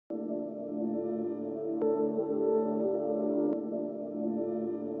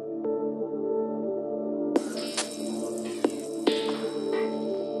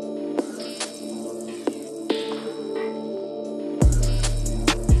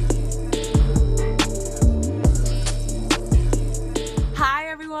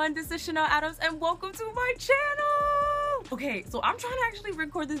is Chanelle Adams and welcome to my channel! Okay, so I'm trying to actually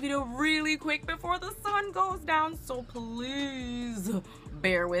record this video really quick before the sun goes down, so please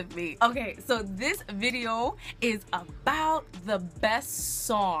bear with me. Okay, so this video is about the best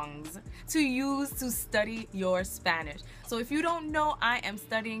songs to use to study your Spanish. So if you don't know, I am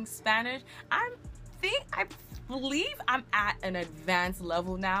studying Spanish. I believe I'm at an advanced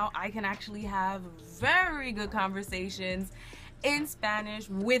level now. I can actually have very good conversations in Spanish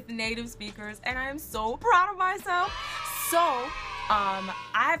with native speakers, and I am so proud of myself. So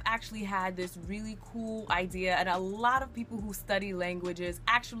I've actually had this really cool idea, and a lot of people who study languages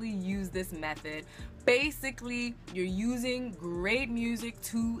actually use this method. Basically, you're using great music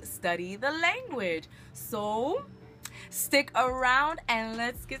to study the language. So stick around and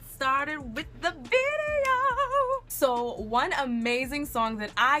let's get started with the video. So one amazing song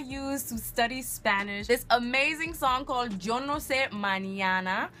that I use to study Spanish, this amazing song called Yo No Sé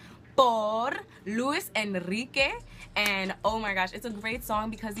Mañana por Luis Enrique. And oh my gosh, it's a great song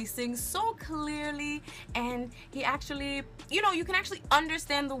because he sings so clearly, and he actually, you know, you can actually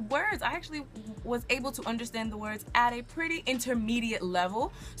understand the words. I actually was able to understand the words at a pretty intermediate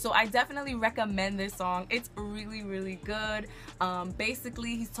level, so I definitely recommend this song. It's really, really good.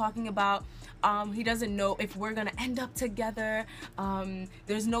 Basically, he's talking about he doesn't know if we're gonna end up together.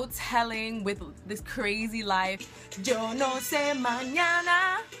 There's no telling with this crazy life. Yo no sé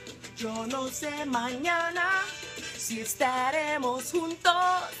mañana, yo no sé mañana, si estaremos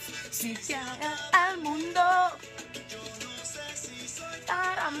juntos, si se haga al mundo. Yo no sé si soy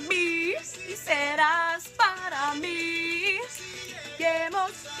para mí, si serás para mí.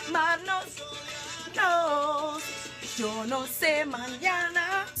 Queremos amarnos, yo no sé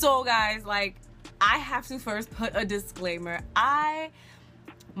mañana. So guys, like, I have to first put a disclaimer.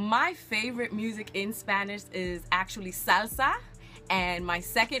 My favorite music in Spanish is actually salsa, and my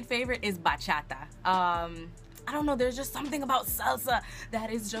second favorite is bachata. I don't know, there's just something about salsa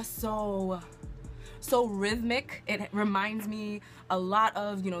that is just so rhythmic. It reminds me a lot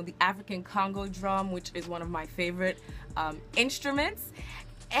of, you know, the African Congo drum, which is one of my favorite instruments.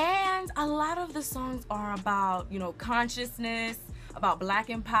 And a lot of the songs are about, you know, consciousness, about Black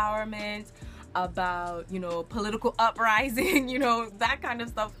empowerment, about, you know, political uprising, you know, that kind of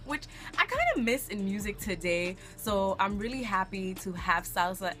stuff, which I kind of miss in music today. So I'm really happy to have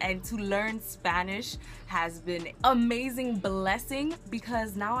salsa, and to learn Spanish has been an amazing blessing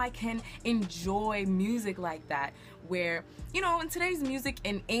because now I can enjoy music like that, where, you know, in today's music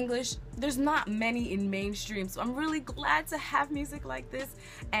in English, there's not many in mainstream. So I'm really glad to have music like this,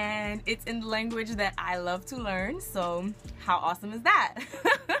 and it's in the language that I love to learn. So how awesome is that?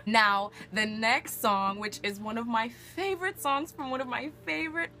 Now, the next song, which is one of my favorite songs from one of my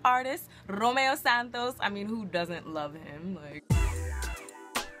favorite artists, Romeo Santos. I mean, who doesn't love him? Like,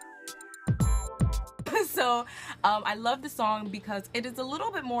 so I love the song because it is a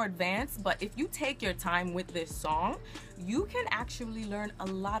little bit more advanced, but if you take your time with this song, you can actually learn a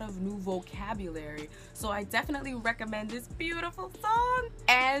lot of new vocabulary. So I definitely recommend this beautiful song.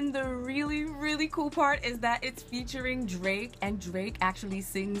 And the really, really cool part is that it's featuring Drake, and Drake actually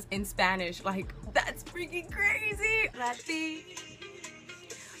sings in Spanish. Like, that's freaking crazy.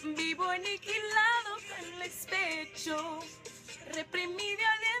 Vivo aniquilado con el despecho, reprimido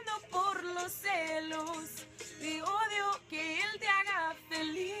ardiendo por los celos, de odio que él te haga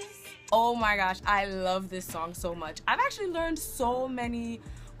feliz. Oh my gosh, I love this song so much. I've actually learned so many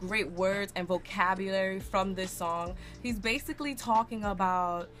great words and vocabulary from this song. He's basically talking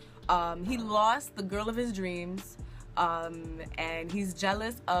about he lost the girl of his dreams, and he's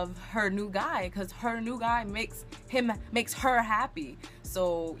jealous of her new guy because her new guy makes her happy.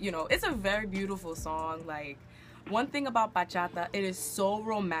 So, you know, it's a very beautiful song. Like, one thing about bachata, it is so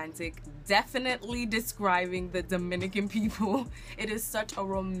romantic, definitely describing the Dominican people. It is such a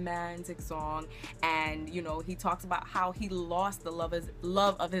romantic song, and, you know, he talks about how he lost the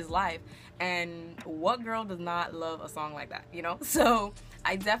love of his life, and what girl does not love a song like that, you know? So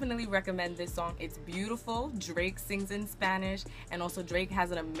I definitely recommend this song. It's beautiful. Drake sings in Spanish, and also Drake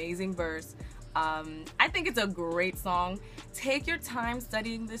has an amazing verse. I think it's a great song. Take your time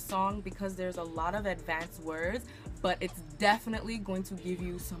studying this song because there's a lot of advanced words, but it's definitely going to give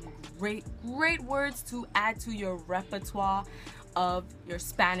you some great words to add to your repertoire of your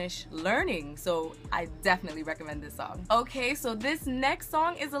Spanish learning. So I definitely recommend this song. Okay, so this next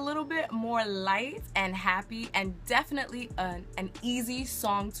song is a little bit more light and happy, and definitely an easy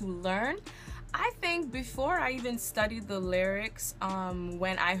song to learn. I think before I even studied the lyrics,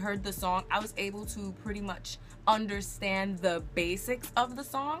 when I heard the song, I was able to pretty much understand the basics of the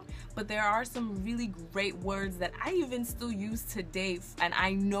song, but there are some really great words that I even still use today, and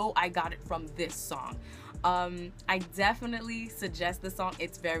I know I got it from this song. I definitely suggest the song.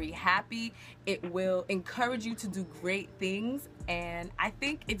 It's very happy. It will encourage you to do great things, and I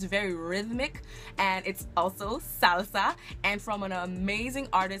think it's very rhythmic, and it's also salsa, and from an amazing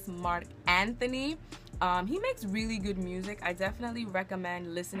artist, Mark Anthony. He makes really good music. I definitely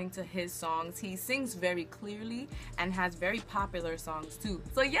recommend listening to his songs. He sings very clearly and has very popular songs too.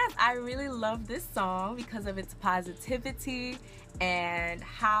 So yes, I really love this song because of its positivity and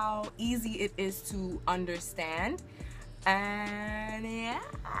how easy it is to understand. And yeah.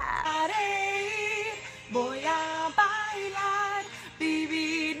 Voy a bailar,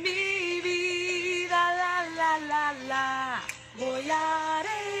 vivir mi vida, la la la la.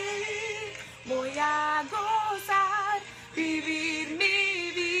 Voy a gozar, vivir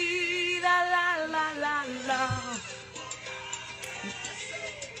mi vida, la la la la.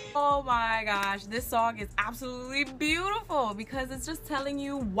 Oh my gosh, this song is absolutely beautiful because it's just telling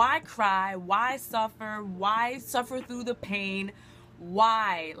you why cry, why suffer through the pain,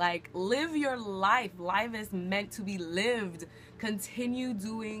 why, like, live your life. Life is meant to be lived. Continue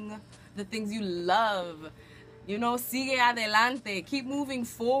doing the things you love. You know, sigue adelante, keep moving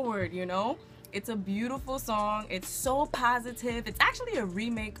forward, you know? It's a beautiful song. It's so positive. It's actually a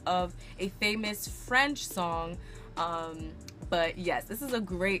remake of a famous French song. But yes, this is a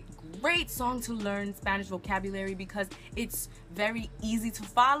great song to learn Spanish vocabulary because it's very easy to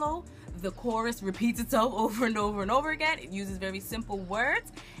follow. The chorus repeats itself over and over and over again. It uses very simple words,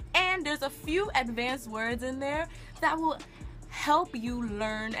 and there's a few advanced words in there that will help you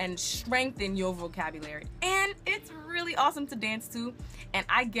learn and strengthen your vocabulary. And it's really awesome to dance to, and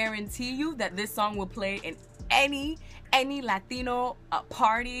I guarantee you that this song will play in any Latino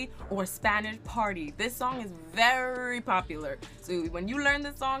party or Spanish party. This song is very popular, so when you learn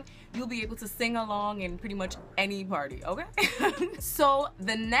this song, you'll be able to sing along in pretty much any party, okay? So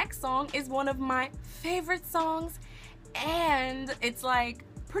the next song is one of my favorite songs, and it's like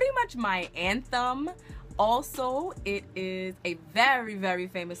pretty much my anthem. Also, it is a very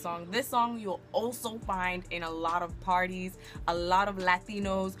famous song. This song you'll also find in a lot of parties. A lot of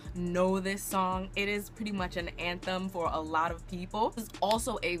Latinos know this song. It is pretty much an anthem for a lot of people. This is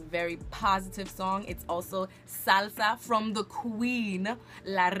also a very positive song. It's also salsa from the queen,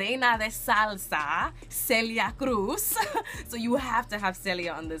 la reina de salsa, Celia Cruz. So you have to have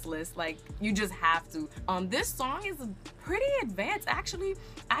Celia on this list. Like, you just have to. This song is pretty advanced. Actually,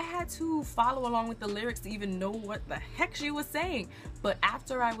 I had to follow along with the lyrics to even know what the heck she was saying. But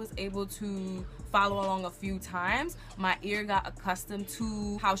after I was able to follow along a few times, my ear got accustomed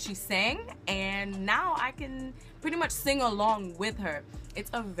to how she sang, and now I can pretty much sing along with her. It's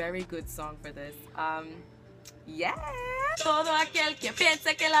a very good song for this. Yeah. Todo aquel que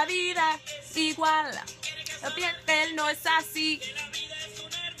piense que la vida es igual, él no es así.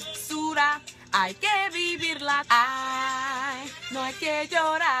 Sura. Hay que vivirla, ay, no hay que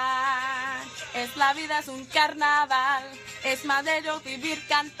llorar. La vida es un carnaval, es más de yo vivir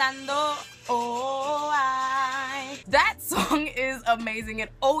cantando. Oh, ay. That song is amazing.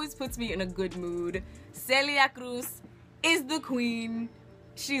 It always puts me in a good mood. Celia Cruz is the queen.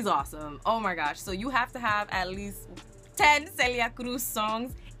 She's awesome. Oh my gosh. So you have to have at least 10 Celia Cruz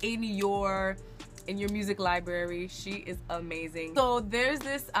songs in your music library. She is amazing. So there's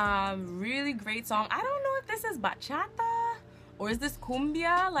this really great song. I don't know if this is bachata or is this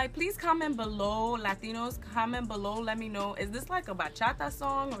cumbia. Like, please comment below. Latinos, comment below, let me know, is this like a bachata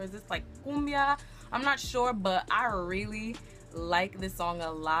song or is this like cumbia? I'm not sure, but I really like this song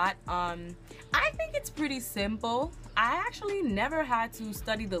a lot. I think it's pretty simple. I actually never had to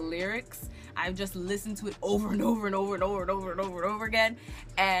study the lyrics. I've just listened to it over and over and over and over and over and over and over again,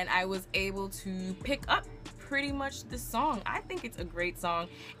 and I was able to pick up pretty much this song. I think it's a great song.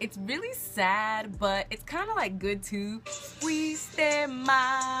 It's really sad, but it's kind of like good too. Fuiste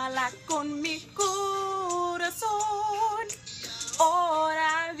mala con mi corazón,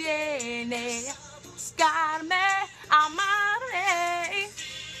 ahora viene a buscarme, amaré.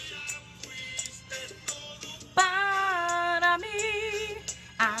 Para mí,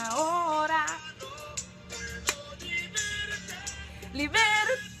 ahora, libérate.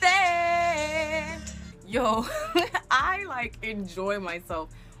 Yo, I like enjoy myself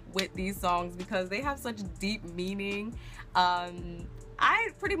with these songs because they have such deep meaning.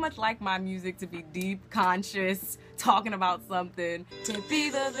 I pretty much like my music to be deep, conscious, talking about something. Te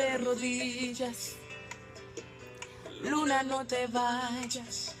pido de rodillas, luna no te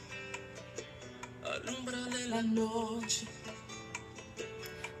vayas. Alúmbrale la noche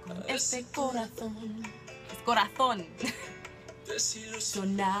con este corazón. Es corazón.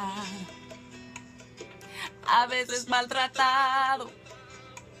 Desilusionado, a veces maltratado.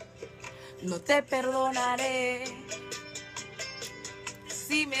 No te perdonaré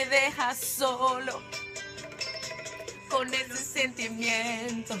si me dejas solo con ese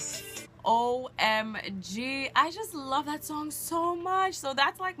sentimiento. OMG, I just love that song so much. So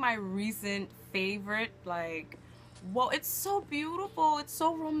that's like my recent favorite. Like, whoa, it's so beautiful, it's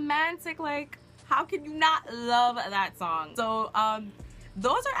so romantic. Like, how can you not love that song? So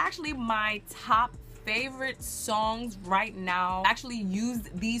those are actually my top favorite songs right now. I actually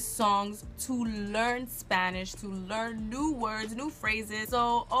used these songs to learn Spanish, to learn new words, new phrases.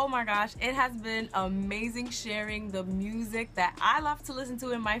 So oh my gosh, it has been amazing sharing the music that I love to listen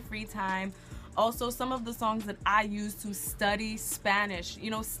to in my free time. Also, some of the songs that I use to study Spanish. You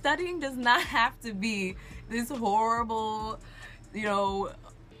know, studying does not have to be this horrible, you know,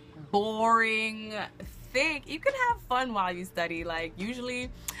 boring thing. You can have fun while you study. Like, usually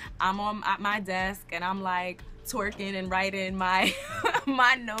I'm at my desk and I'm like twerking and writing my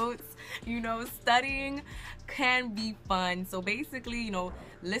my notes. You know, studying can be fun. So basically, you know,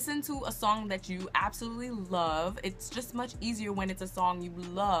 listen to a song that you absolutely love. It's just much easier when it's a song you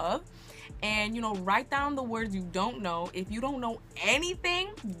love. And, you know, write down the words you don't know. If you don't know anything,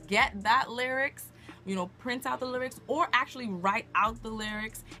 get that lyrics, you know, print out the lyrics or actually write out the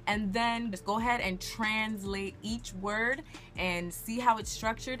lyrics, and then just go ahead and translate each word and see how it's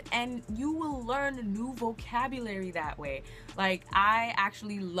structured, and you will learn new vocabulary that way. Like, I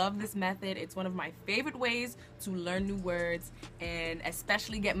actually love this method. It's one of my favorite ways to learn new words and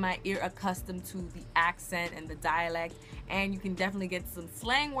especially get my ear accustomed to the accent and the dialect. And you can definitely get some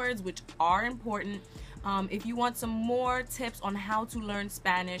slang words, which are important. If you want some more tips on how to learn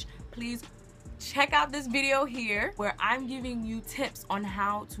Spanish, please check out this video here where I'm giving you tips on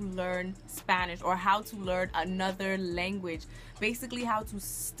how to learn Spanish or how to learn another language, basically how to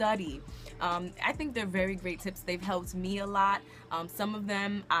study. I think they're very great tips. They've helped me a lot. Some of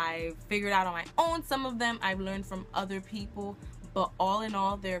them I've figured out on my own, some of them I've learned from other people, but all in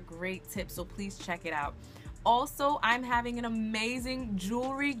all, they're great tips, so please check it out. Also, I'm having an amazing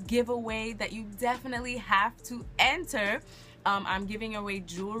jewelry giveaway that you definitely have to enter. I'm giving away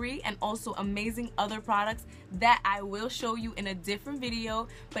jewelry and also amazing other products that I will show you in a different video,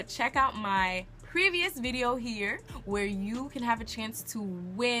 but check out my previous video here where you can have a chance to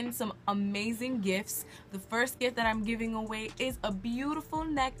win some amazing gifts. The first gift that I'm giving away is a beautiful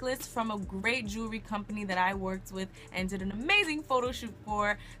necklace from a great jewelry company that I worked with and did an amazing photo shoot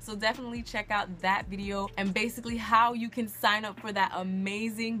for. So definitely check out that video and basically how you can sign up for that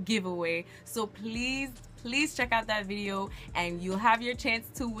amazing giveaway. So please check out that video and you'll have your chance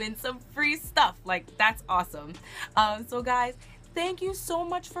to win some free stuff. Like, that's awesome. So guys, thank you so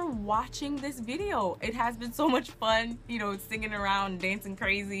much for watching this video. It has been so much fun, you know, singing around, dancing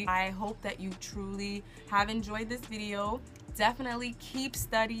crazy. I hope that you truly have enjoyed this video. Definitely keep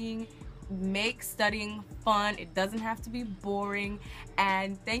studying. Make studying fun. It doesn't have to be boring.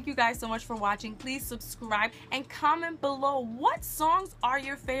 And thank you guys so much for watching. Please subscribe and comment below, what songs are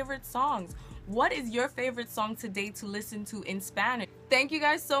your favorite songs? What is your favorite song today to listen to in Spanish? Thank you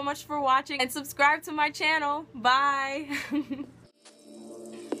guys so much for watching and subscribe to my channel. Bye.